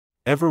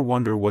Ever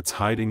wonder what's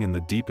hiding in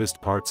the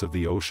deepest parts of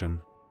the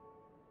ocean?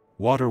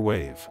 Water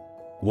wave.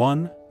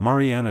 1.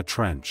 Mariana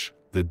Trench,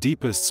 the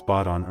deepest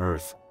spot on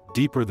Earth,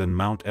 deeper than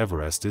Mount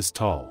Everest is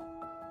tall.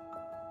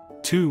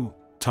 2.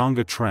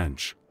 Tonga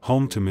Trench,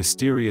 home to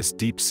mysterious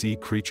deep-sea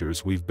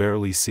creatures we've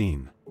barely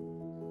seen.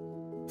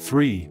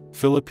 3.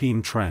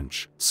 Philippine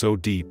Trench, so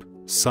deep,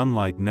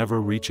 sunlight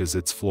never reaches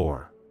its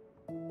floor.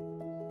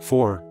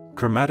 4.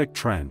 Kermatic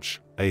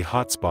Trench, a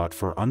hotspot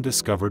for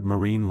undiscovered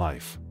marine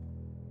life.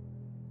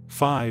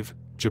 5.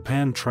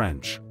 Japan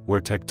Trench, where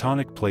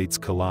tectonic plates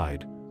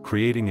collide,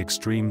 creating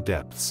extreme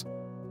depths.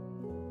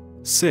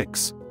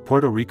 6.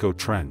 Puerto Rico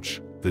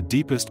Trench, the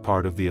deepest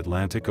part of the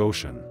Atlantic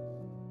Ocean.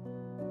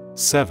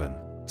 7.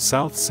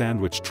 South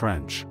Sandwich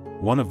Trench,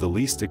 one of the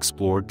least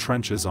explored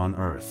trenches on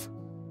Earth.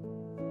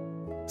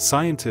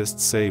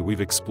 Scientists say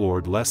we've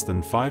explored less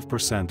than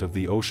 5% of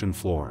the ocean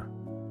floor.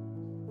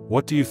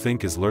 What do you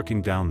think is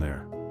lurking down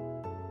there?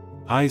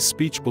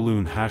 Speech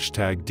balloon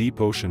 #deep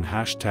ocean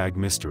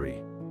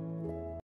 #mystery